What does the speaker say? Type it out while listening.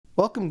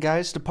Welcome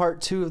guys to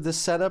part 2 of this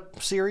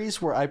setup series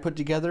where I put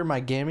together my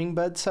gaming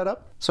bed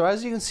setup. So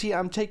as you can see,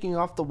 I'm taking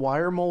off the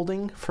wire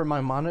molding for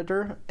my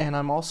monitor, and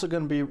I'm also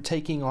going to be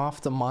taking off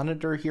the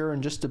monitor here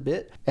in just a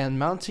bit and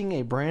mounting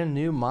a brand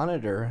new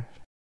monitor.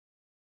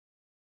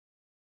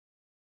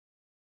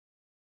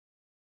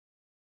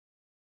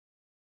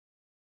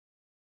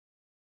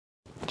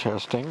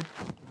 Testing,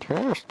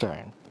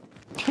 testing,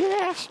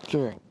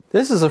 testing.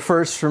 This is a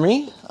first for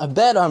me, a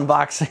bed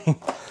unboxing.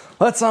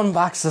 Let's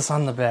unbox this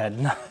on the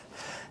bed.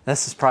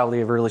 This is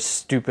probably a really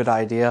stupid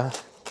idea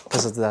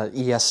because of the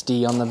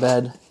ESD on the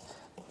bed,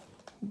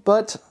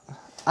 but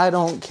I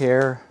don't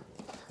care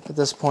at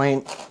this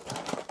point.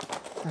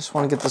 I just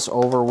want to get this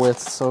over with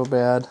so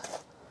bad.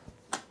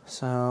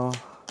 So,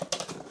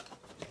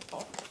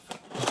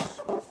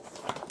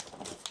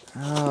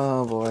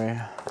 oh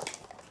boy.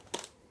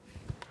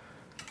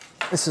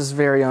 This is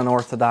very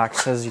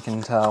unorthodox, as you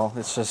can tell.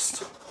 It's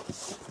just,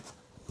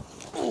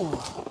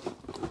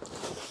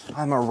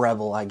 I'm a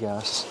rebel, I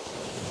guess.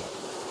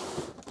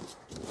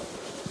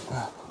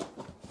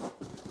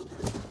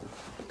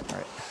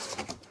 Alright.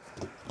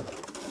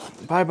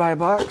 Bye-bye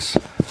box.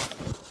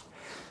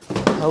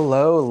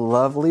 Hello,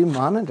 lovely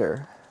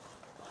monitor.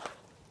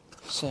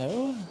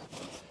 So,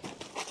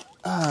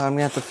 I'm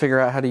gonna have to figure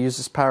out how to use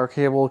this power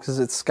cable because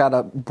it's got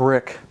a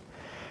brick,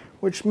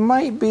 which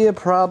might be a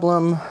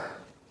problem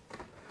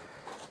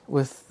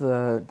with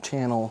the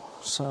channel.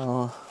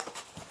 So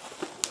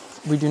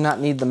we do not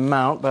need the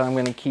mount, but I'm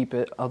going to keep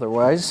it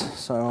otherwise.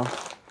 So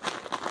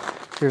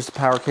here's the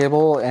power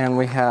cable, and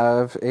we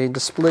have a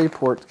display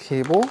port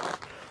cable.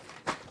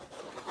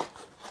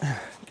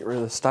 Get rid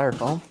of the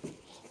styrofoam.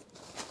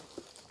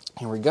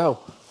 Here we go.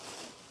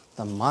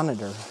 The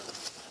monitor.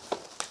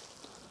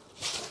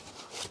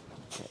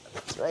 Okay,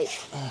 that's right.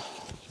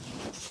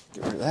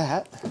 Get rid of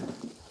that.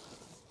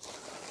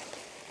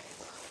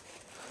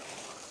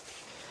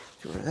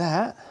 Get rid of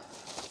that.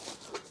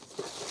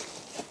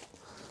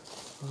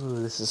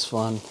 Ooh, this is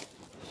fun.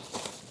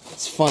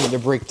 It's fun to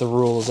break the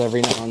rules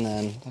every now and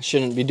then. I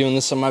shouldn't be doing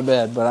this on my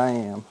bed, but I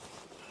am.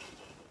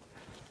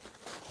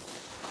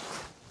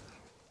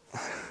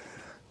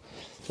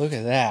 Look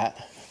at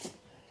that.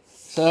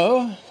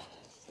 So,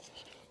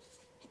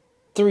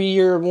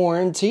 3-year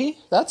warranty.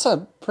 That's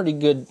a pretty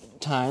good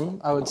time,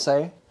 I would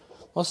say.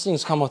 Most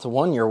things come with a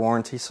 1-year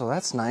warranty, so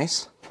that's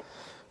nice.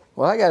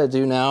 What I gotta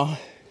do now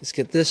is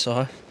get this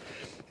off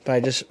by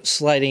just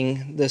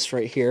sliding this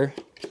right here,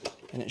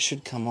 and it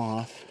should come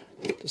off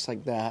just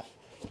like that.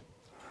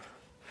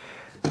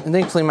 And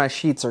thankfully my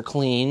sheets are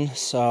clean,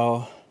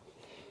 so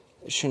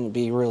it shouldn't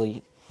be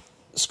really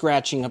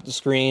scratching up the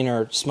screen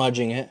or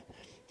smudging it.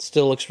 It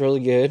still looks really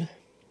good.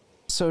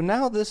 So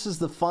now this is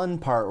the fun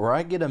part where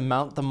I get to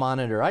mount the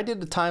monitor. I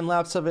did a time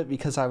lapse of it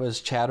because I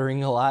was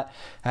chattering a lot.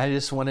 I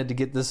just wanted to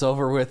get this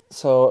over with.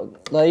 So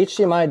the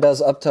HDMI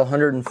does up to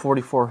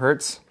 144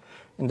 hertz.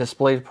 And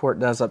DisplayPort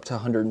does up to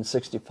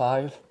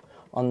 165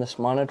 on this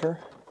monitor,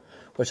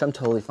 which I'm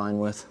totally fine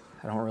with.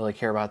 I don't really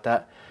care about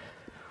that.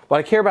 What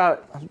I care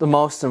about the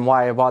most and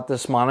why I bought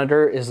this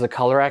monitor is the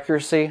color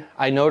accuracy.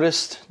 I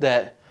noticed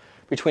that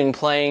between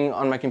playing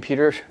on my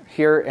computer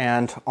here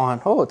and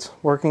on, oh, it's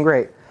working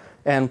great,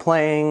 and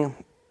playing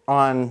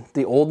on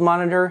the old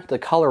monitor, the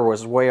color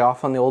was way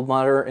off on the old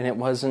monitor, and it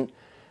wasn't.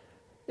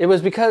 It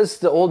was because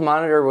the old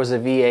monitor was a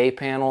VA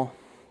panel,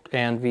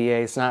 and VA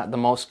is not the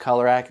most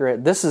color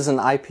accurate. This is an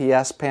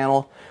IPS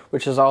panel,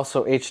 which is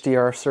also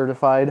HDR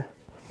certified.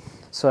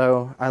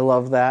 So I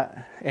love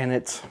that, and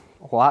it's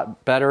a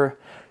lot better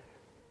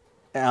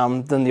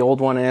than the old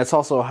one, and it's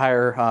also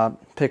higher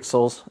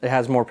pixels. It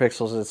has more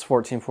pixels. It's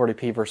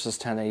 1440p versus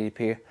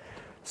 1080p.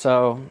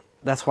 So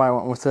that's why I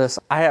went with this.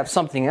 I have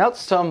something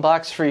else to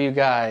unbox for you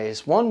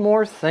guys. One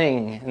more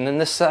thing, and then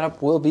this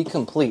setup will be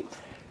complete.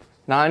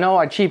 Now I know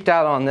I cheaped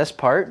out on this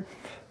part.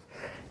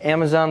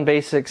 Amazon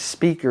Basics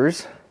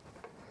speakers,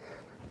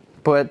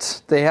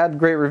 but they had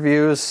great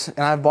reviews, and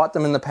I've bought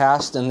them in the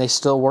past and they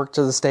still work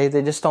to this day.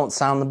 They just don't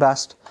sound the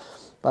best,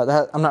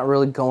 but I'm not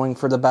really going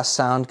for the best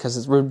sound because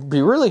it would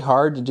be really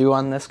hard to do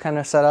on this kind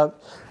of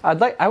setup.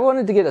 I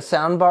wanted to get a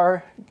sound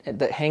bar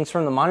that hangs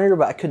from the monitor,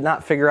 but I could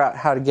not figure out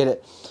how to get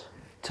it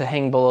to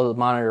hang below the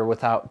monitor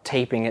without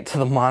taping it to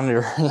the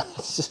monitor.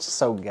 It's just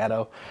so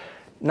ghetto.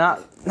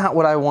 Not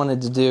what I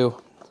wanted to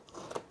do.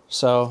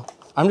 So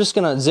I'm just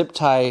going to zip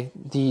tie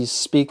these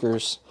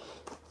speakers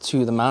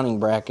to the mounting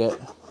bracket.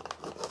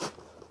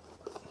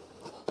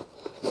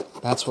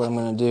 That's what I'm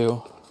going to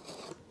do.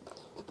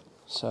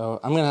 So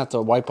I'm going to have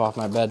to wipe off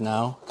my bed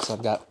now because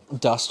I've got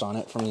dust on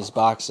it from these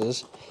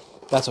boxes.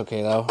 That's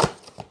okay though.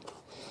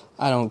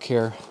 I don't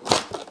care.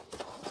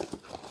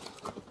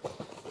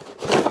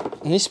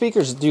 And these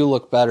speakers do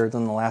look better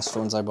than the last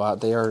ones I bought.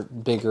 They are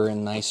bigger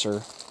and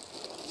nicer.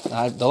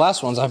 The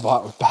last ones I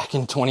bought were back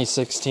in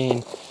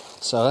 2016.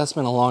 So that's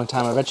been a long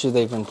time. I bet you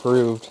they've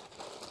improved.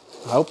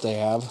 I hope they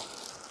have.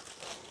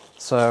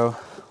 So,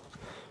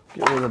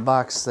 get rid of the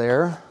box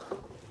there.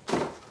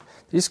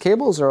 These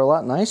cables are a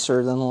lot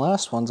nicer than the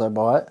last ones I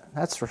bought.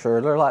 That's for sure.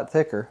 They're a lot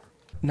thicker.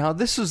 Now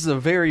this was the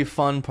very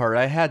fun part.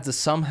 I had to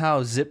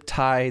somehow zip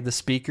tie the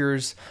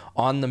speakers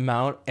on the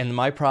mount, and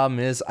my problem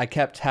is I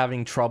kept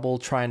having trouble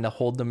trying to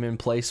hold them in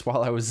place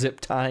while I was zip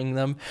tying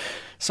them.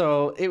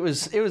 So it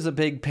was a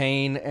big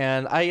pain,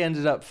 and I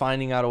ended up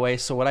finding out a way.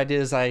 So what I did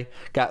is I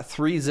got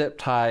 3 zip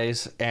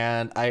ties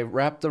and I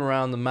wrapped them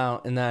around the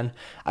mount, and then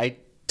I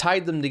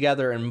tied them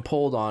together and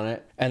pulled on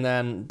it, and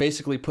then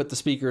basically put the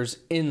speakers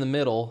in the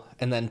middle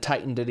and then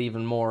tightened it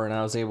even more, and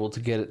I was able to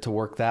get it to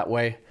work that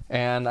way.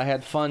 And I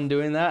had fun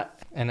doing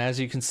that, and as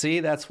you can see,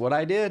 that's what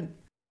I did.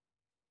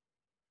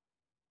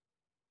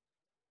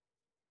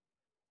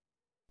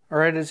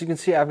 Alright, as you can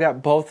see, I've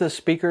got both the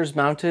speakers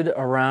mounted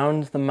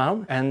around the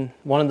mount, and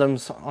one of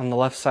them's on the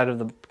left side of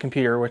the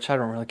computer, which I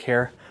don't really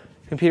care.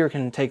 The computer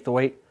can take the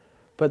weight.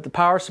 But the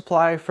power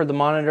supply for the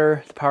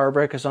monitor, the power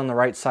brick, is on the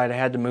right side. I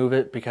had to move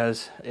it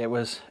because it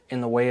was in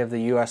the way of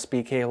the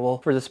USB cable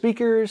for the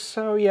speakers.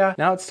 So yeah,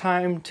 now it's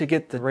time to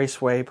get the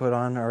raceway put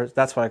on, or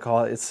that's what I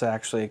call it. It's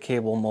actually a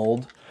cable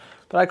mold,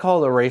 but I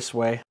call it a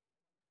raceway.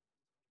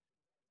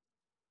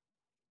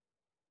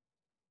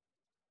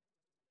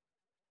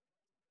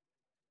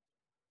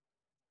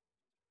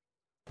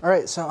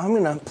 Alright, so I'm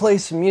going to play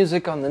some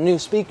music on the new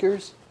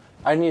speakers.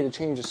 I need to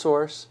change the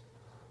source.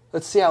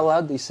 Let's see how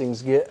loud these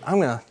things get. I'm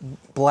going to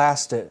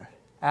blast it.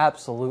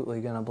 Absolutely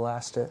going to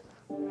blast it.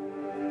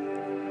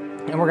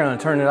 And we're going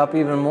to turn it up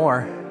even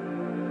more.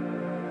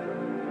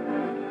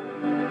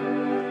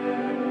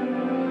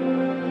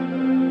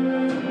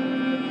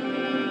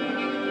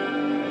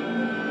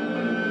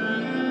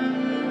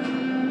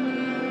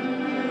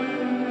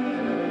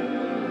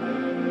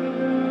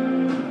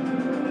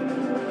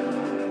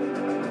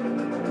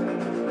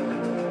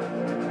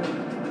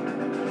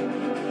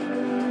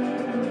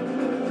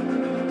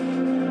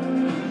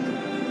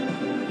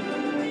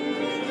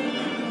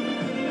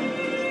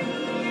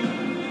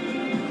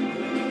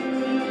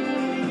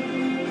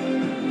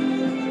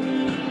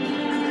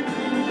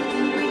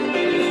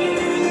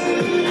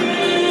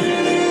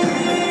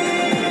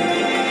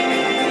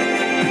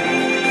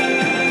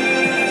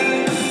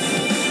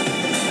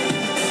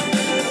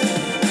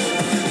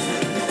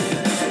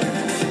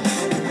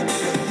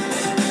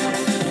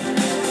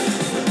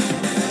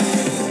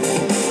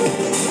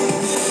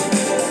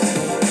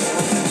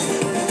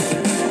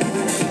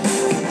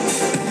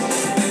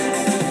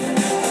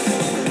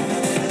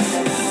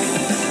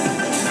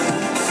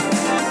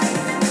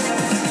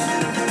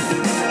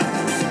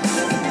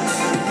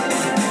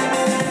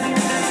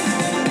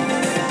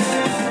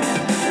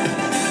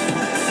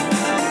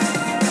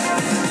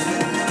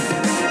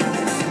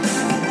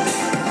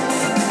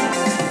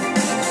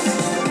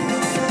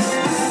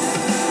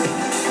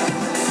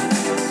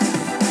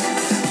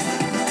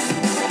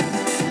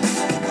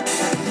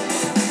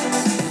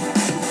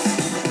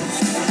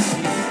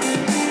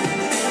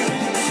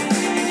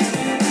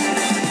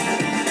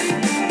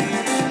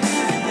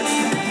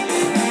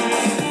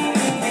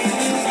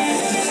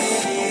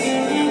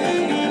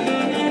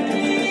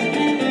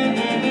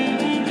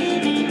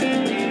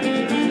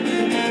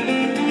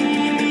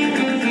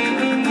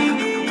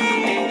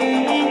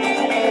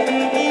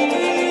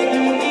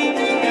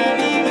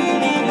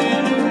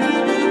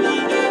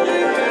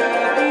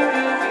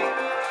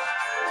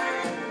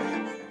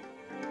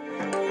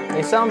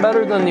 They sound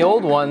better than the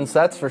old ones,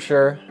 that's for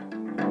sure.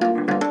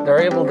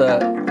 They're able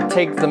to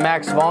take the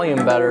max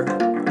volume better.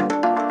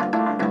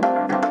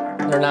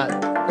 They're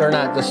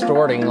not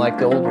distorting like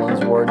the old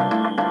ones would.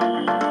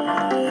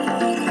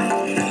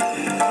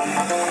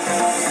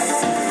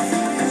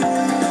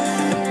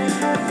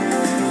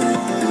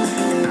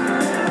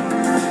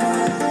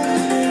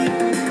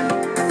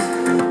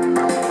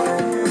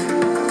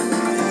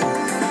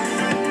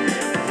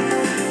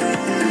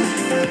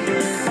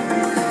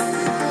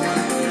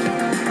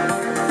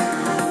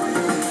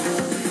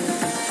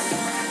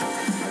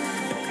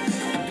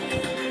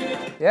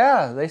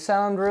 Yeah, they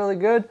sound really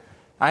good.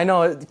 I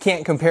know it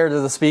can't compare to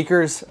the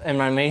speakers in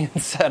my main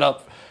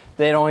setup.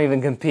 They don't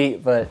even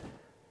compete, but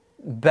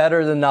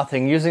better than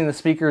nothing. Using the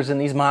speakers in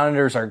these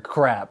monitors are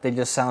crap. They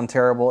just sound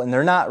terrible, and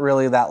they're not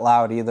really that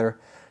loud either.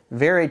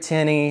 Very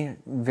tinny,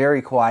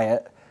 very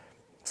quiet.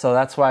 So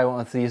that's why I went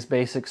with these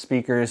basic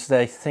speakers.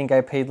 I think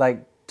I paid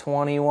like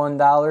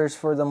 $21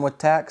 for them with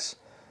tax,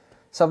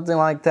 something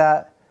like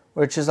that,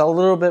 which is a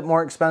little bit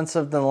more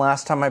expensive than the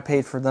last time I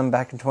paid for them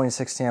back in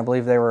 2016. I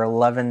believe they were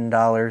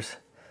 $11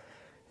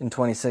 in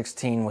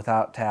 2016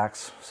 without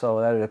tax.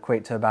 So that would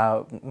equate to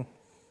about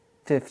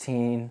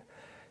 $15,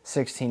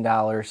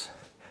 $16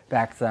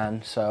 back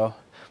then. So,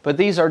 but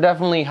these are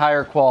definitely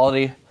higher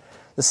quality.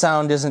 The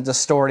sound isn't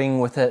distorting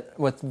with it.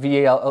 With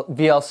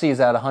VLC is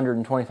at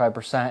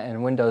 125%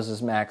 and Windows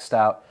is maxed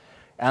out.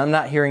 And I'm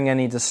not hearing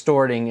any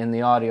distorting in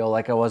the audio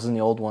like I was in the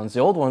old ones. The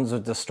old ones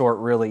would distort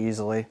really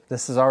easily.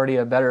 This is already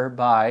a better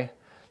buy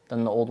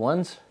than the old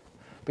ones.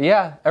 But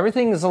yeah,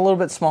 everything is a little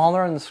bit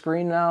smaller on the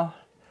screen now,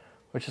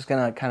 which is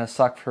going to kind of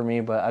suck for me,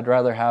 but I'd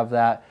rather have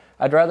that.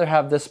 I'd rather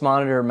have this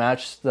monitor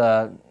match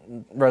the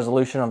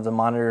resolution of the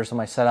monitors in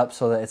my setup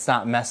so that it's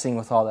not messing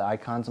with all the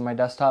icons on my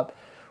desktop,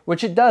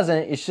 which it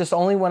doesn't. It's just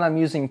only when I'm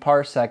using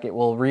Parsec it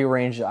will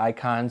rearrange the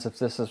icons if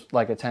this is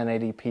like a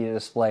 1080p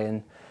display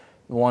and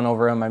the one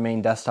over on my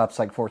main desktop's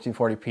like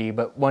 1440p.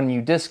 But when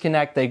you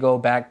disconnect, they go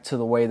back to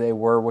the way they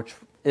were, which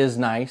is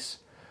nice.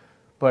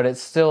 But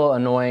it's still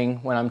annoying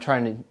when I'm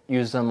trying to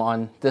use them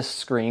on this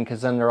screen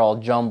because then they're all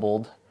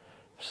jumbled.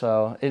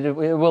 So it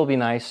will be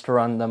nice to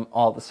run them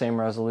all at the same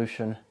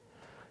resolution.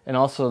 And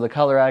also the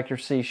color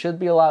accuracy should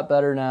be a lot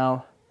better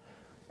now.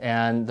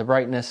 And the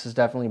brightness is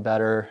definitely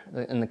better.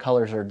 And the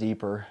colors are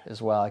deeper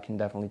as well, I can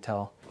definitely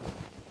tell.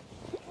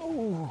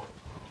 Ooh.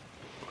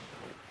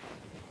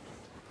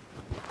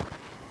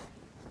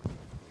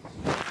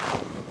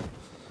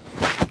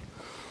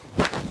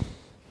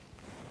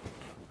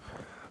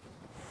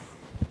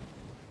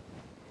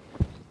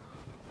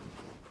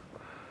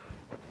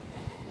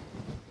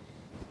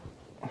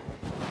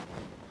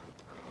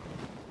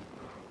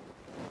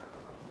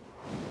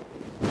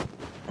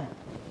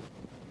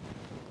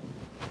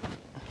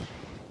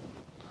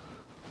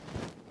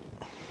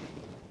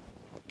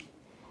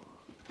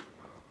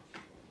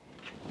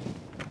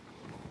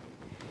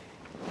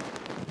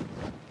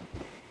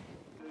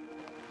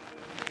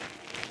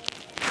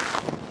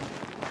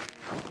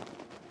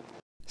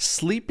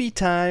 Sleepy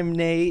time,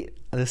 Nate.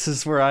 This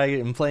is where I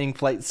am playing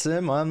Flight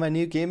Sim on my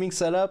new gaming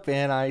setup,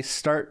 and I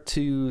start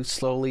to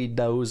slowly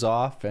doze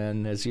off,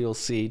 and as you'll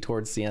see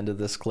towards the end of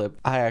this clip,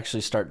 I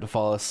actually start to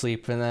fall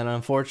asleep, and then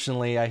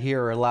unfortunately I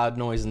hear a loud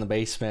noise in the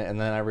basement, and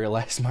then I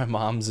realize my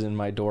mom's in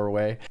my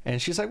doorway, and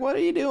she's like, "What are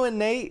you doing,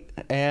 Nate?"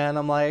 And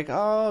I'm like,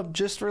 "Oh,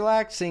 just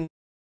relaxing."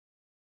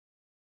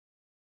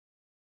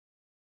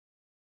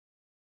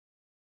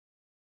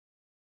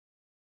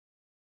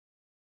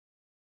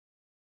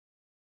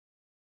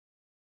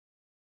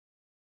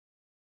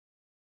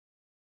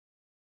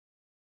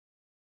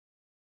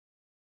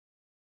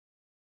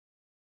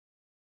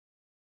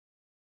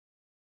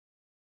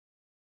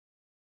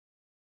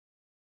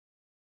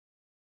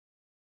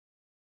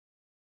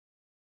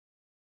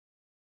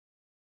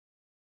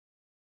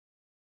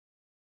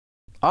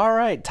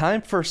 Alright,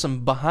 time for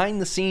some behind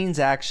the scenes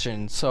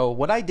action. So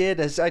what I did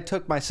is I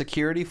took my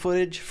security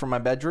footage from my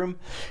bedroom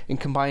and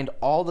combined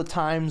all the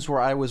times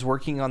where I was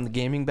working on the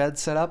gaming bed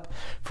setup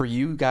for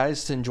you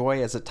guys to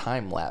enjoy as a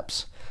time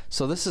lapse.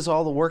 So this is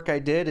all the work I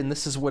did, and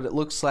this is what it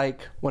looks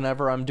like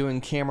whenever I'm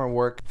doing camera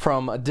work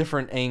from a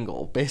different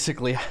angle.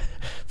 Basically,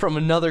 from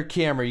another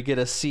camera, you get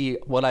to see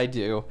what I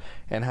do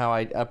and how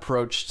I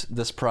approached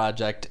this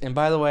project. And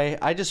by the way,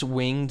 I just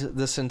winged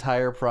this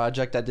entire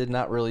project. I did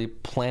not really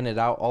plan it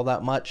out all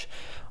that much,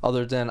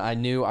 other than I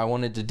knew I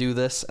wanted to do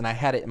this, and I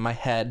had it in my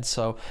head,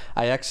 so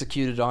I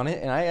executed on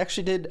it, and I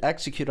actually did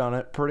execute on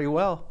it pretty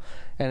well.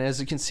 And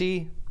as you can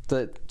see,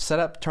 the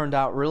setup turned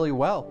out really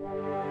well.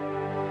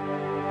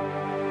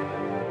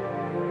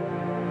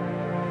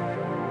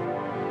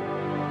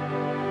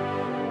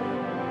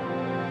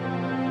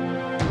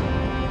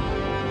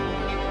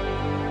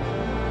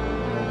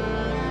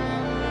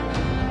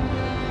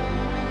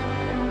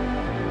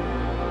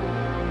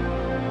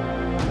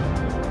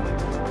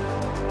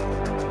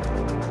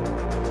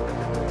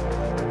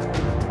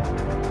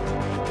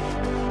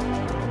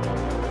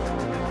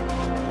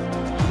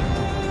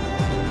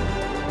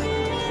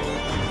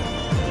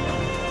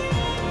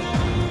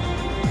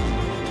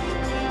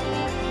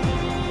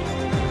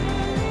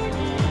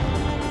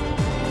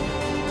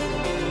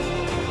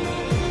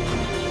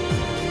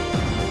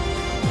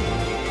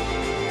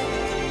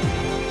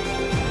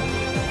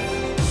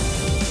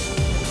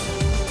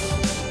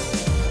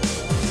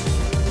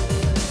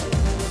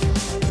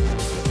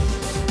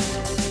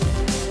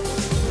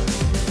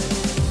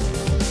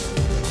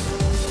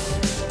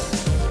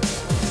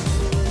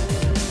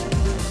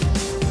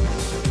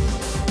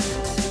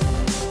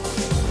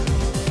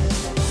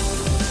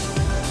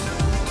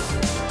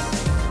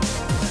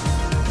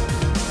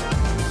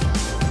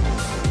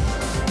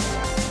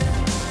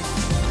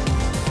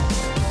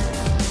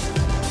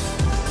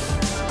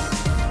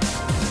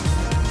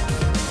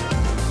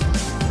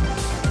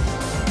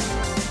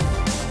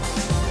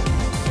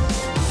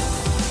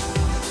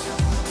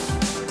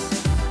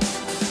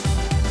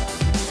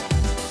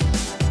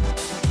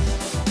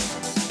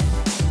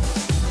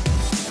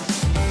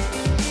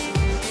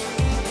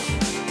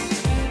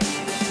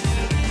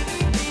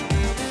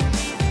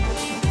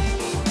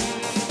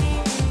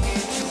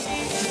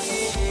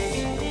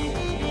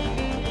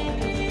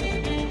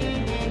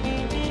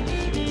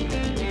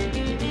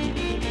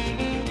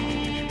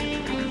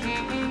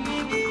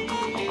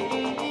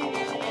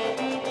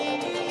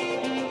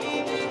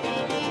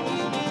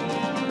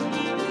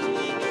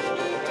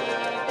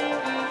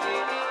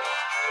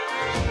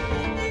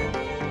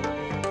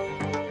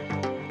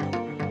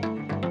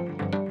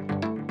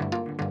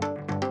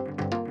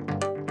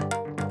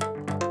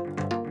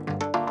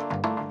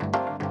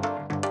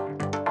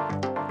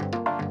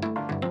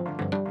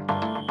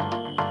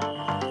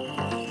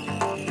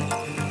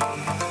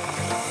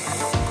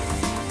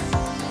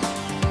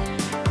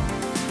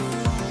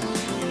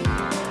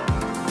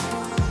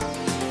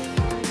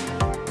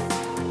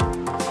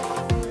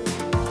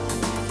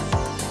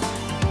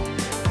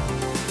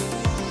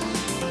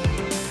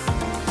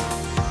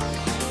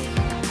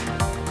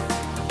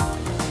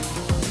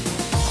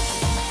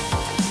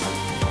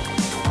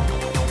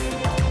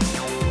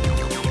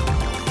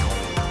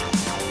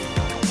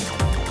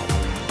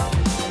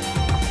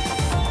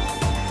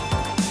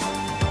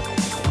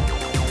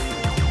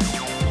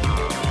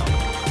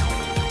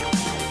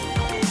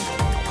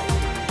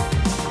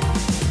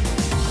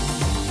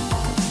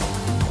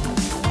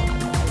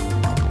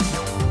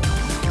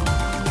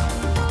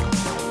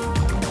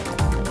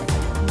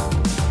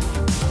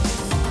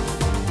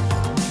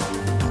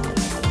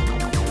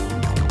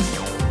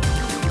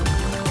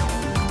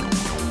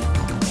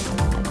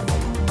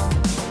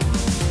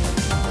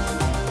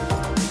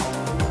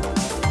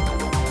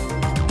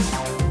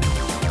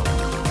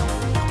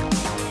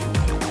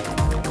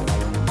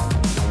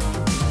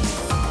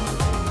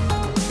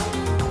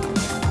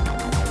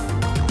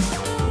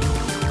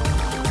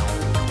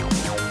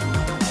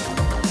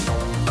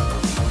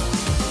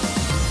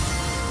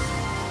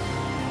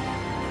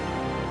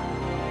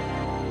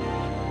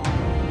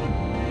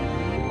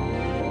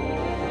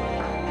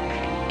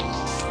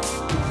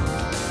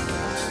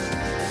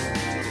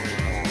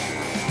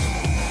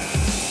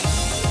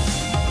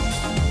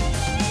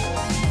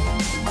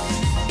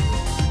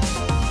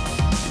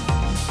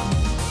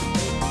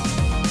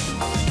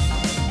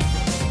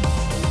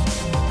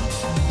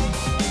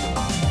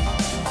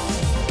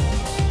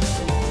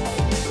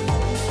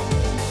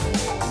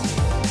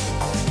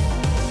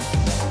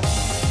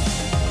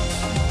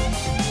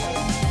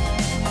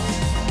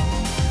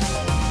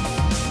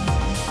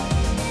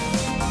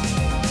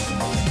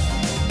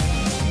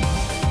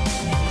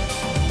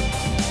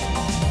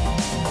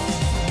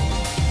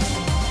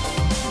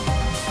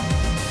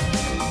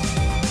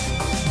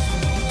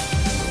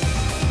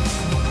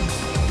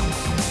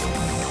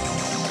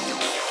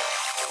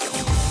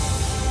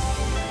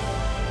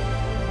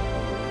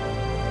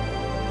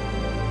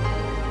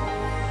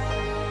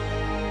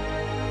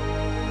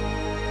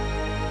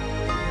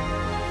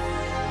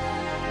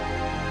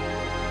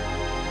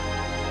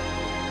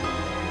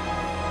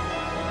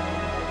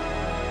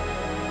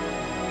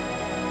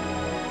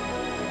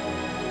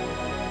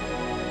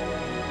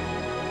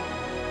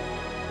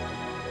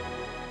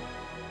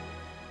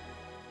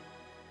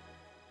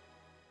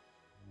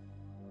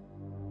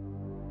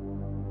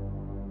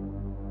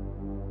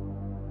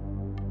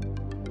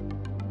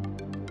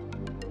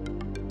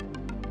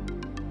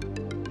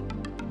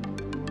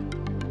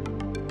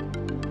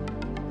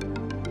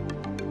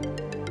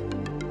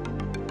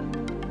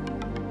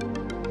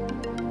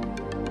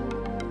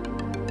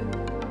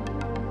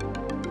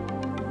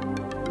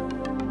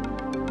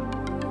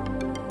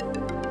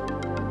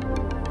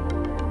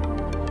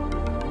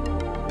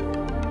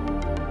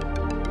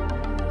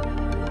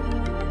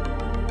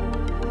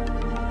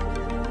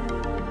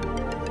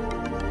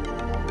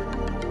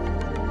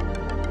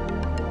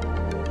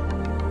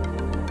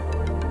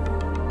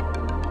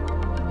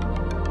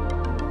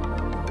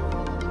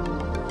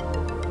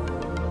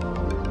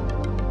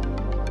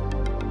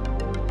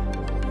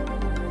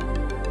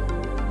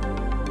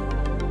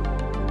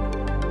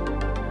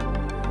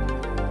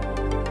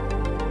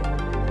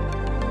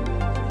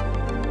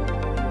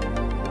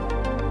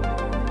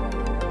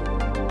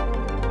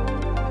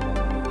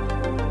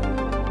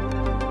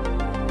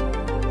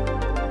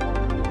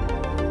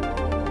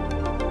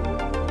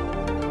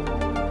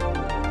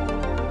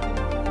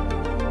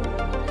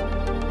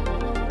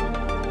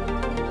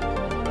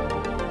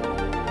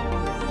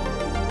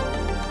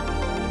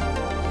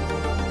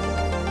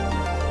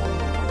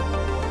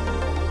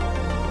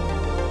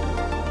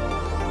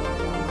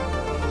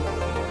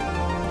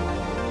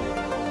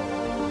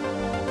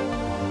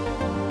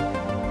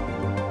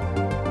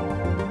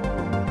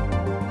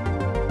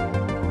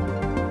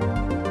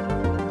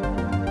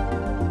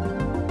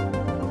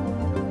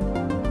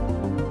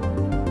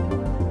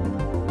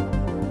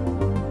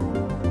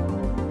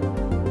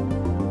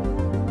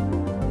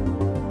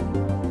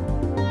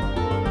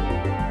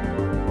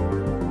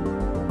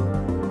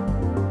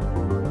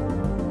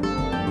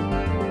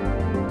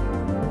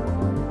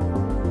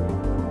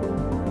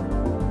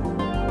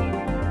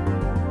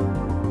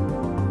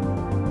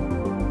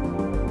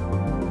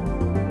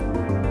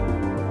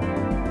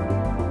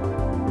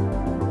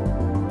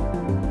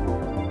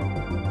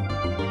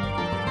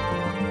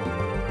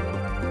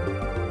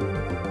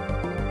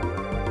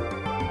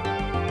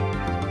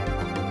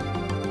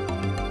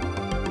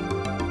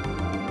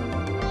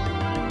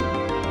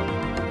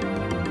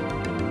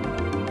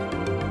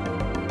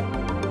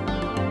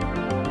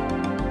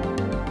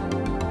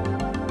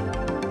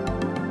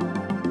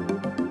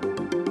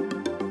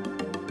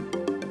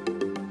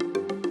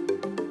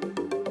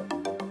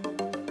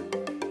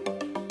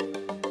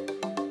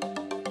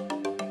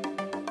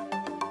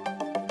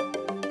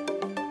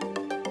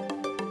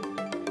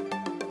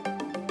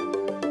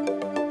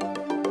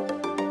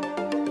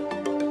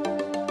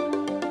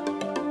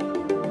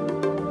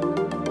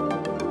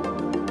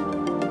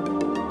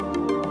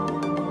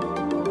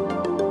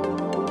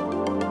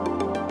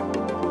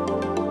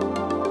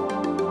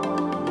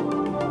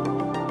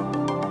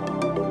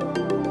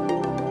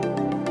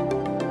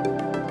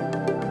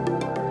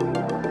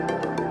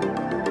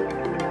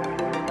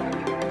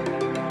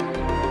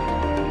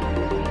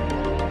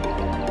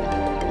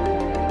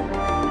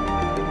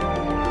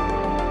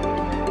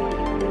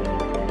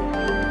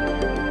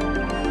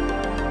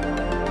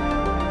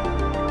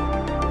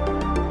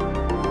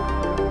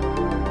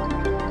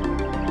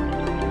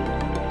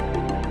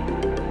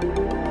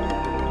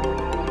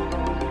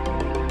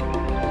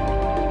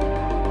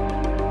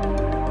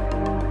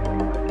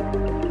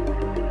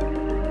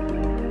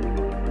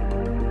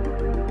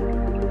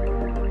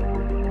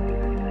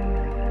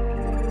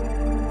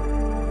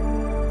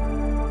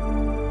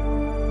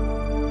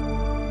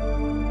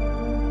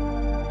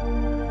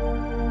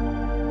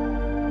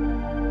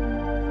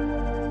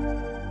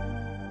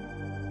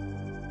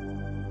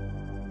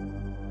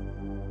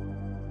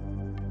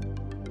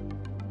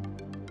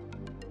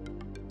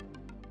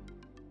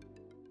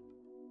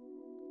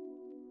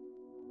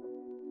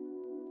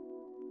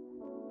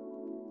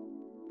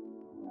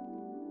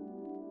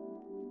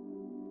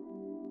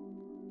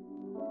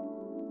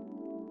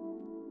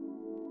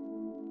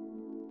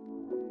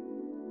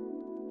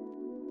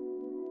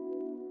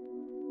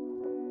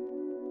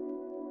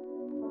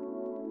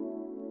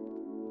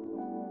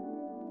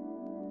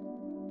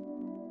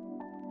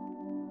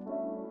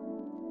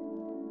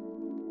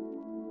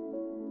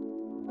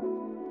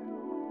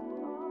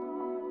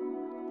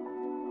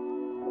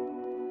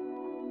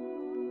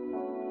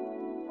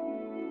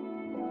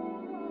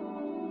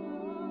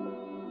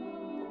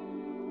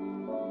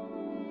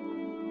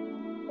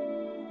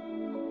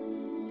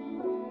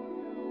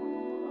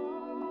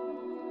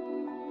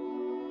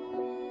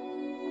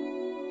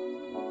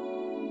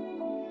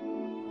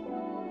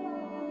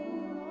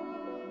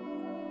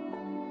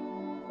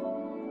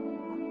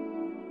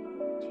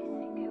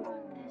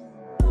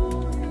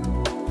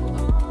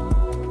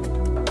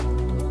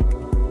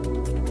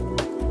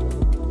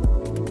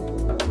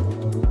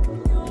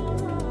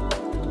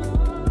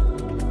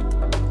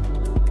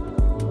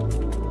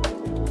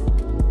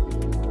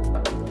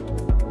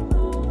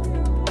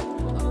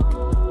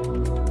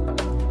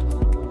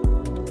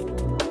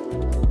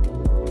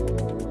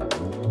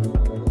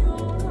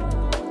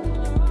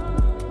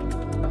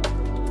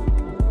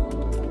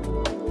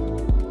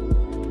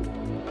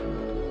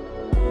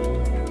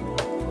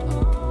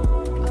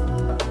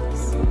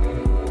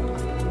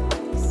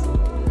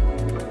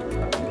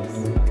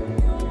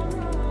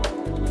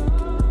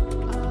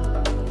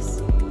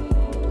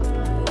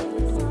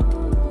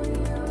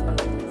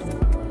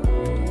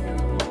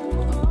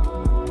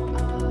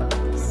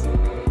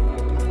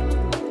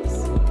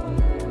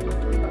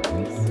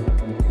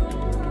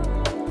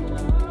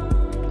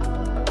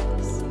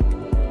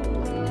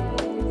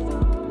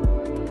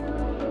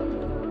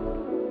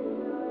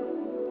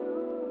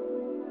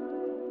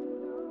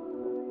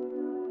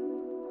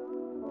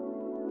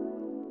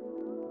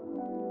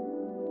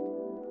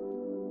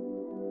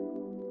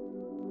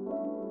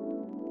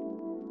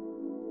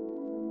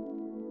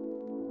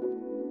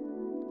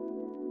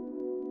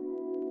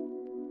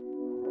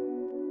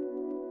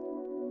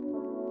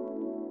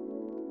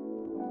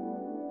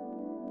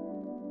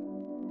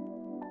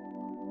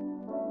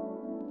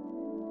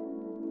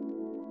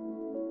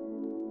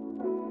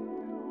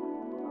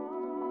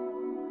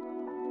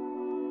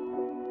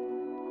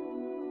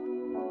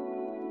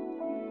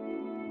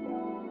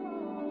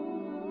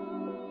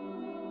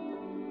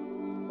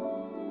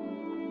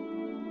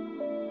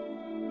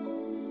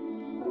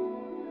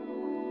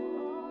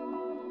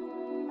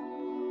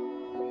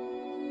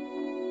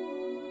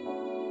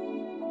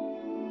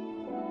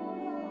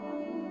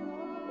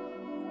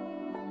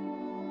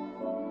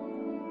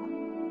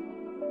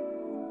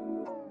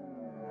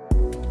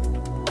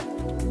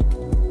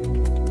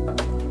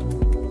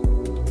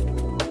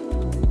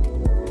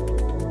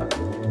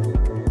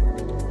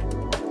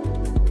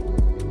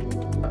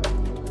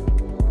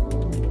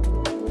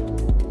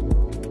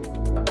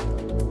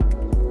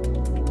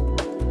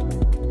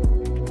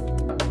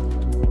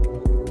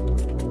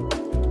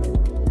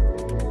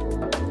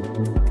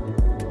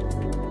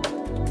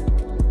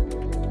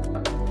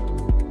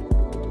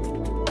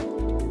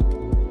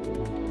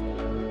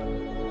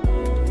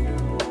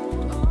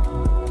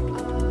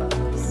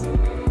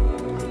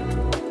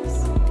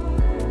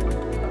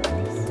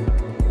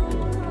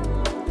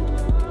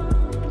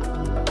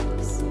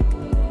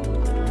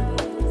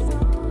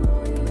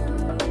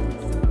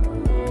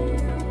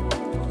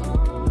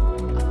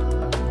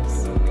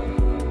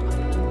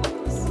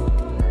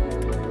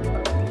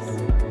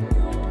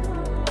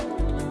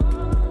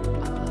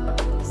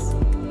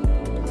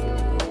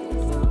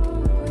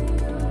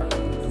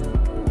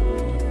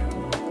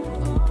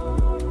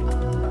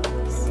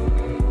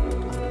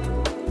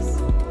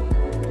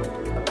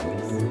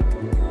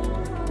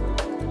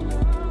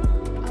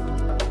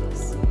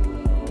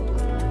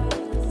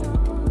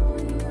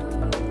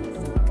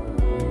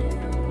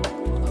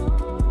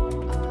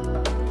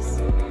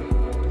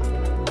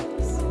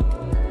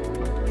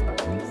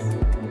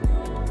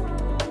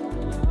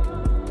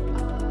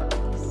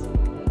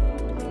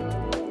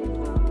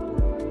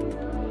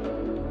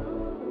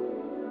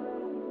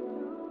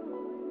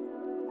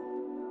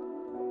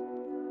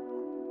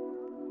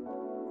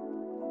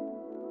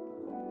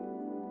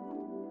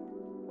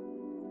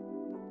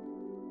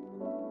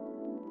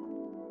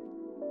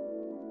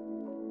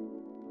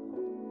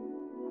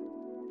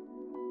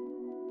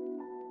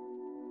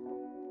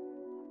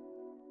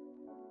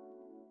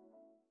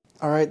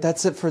 Alright,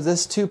 that's it for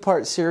this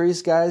two-part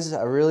series, guys.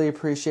 I really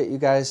appreciate you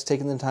guys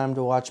taking the time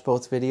to watch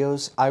both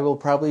videos. I will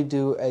probably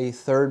do a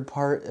third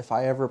part if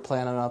I ever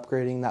plan on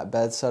upgrading that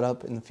bed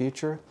setup in the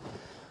future.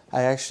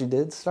 I actually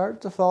did start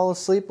to fall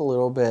asleep a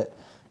little bit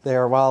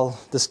there while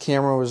this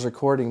camera was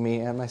recording me,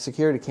 and my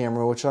security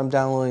camera, which I'm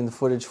downloading the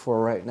footage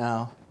for right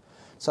now.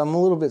 So I'm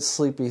a little bit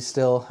sleepy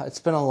still. It's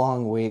been a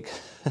long week.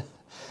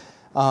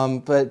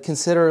 But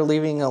consider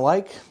leaving a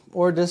like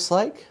or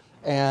dislike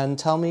and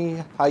tell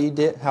me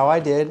how I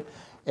did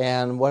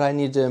and what I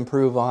need to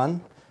improve on.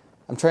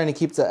 I'm trying to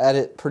keep the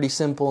edit pretty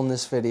simple in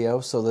this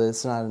video so that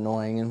it's not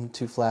annoying and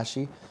too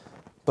flashy.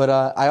 But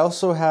I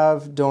also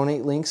have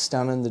donate links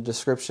down in the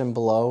description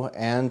below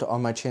and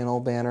on my channel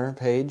banner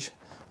page,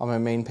 on my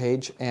main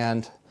page.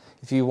 And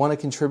if you want to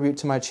contribute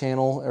to my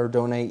channel or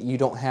donate, you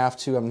don't have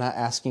to. I'm not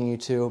asking you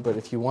to, but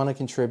if you want to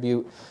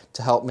contribute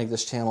to help make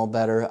this channel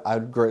better, I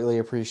would greatly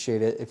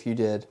appreciate it if you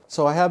did.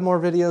 So I have more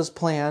videos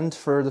planned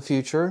for the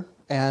future,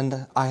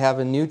 and I have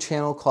a new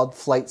channel called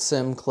Flight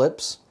Sim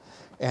Clips,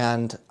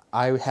 and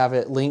I have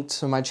it linked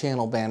to my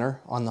channel banner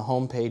on the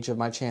home page of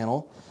my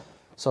channel.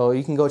 So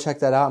you can go check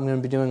that out. I'm going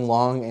to be doing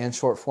long and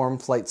short form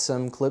flight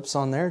sim clips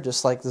on there,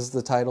 just like this is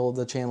the title of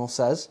the channel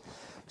says.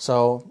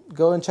 So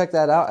go and check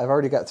that out. I've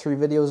already got 3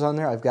 videos on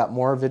there. I've got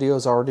more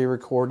videos already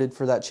recorded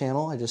for that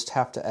channel. I just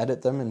have to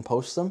edit them and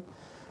post them.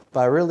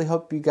 But I really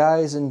hope you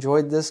guys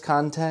enjoyed this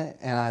content,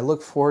 and I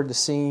look forward to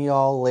seeing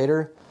y'all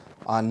later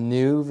on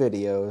new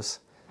videos.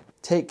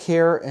 Take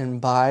care and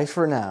bye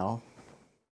for now.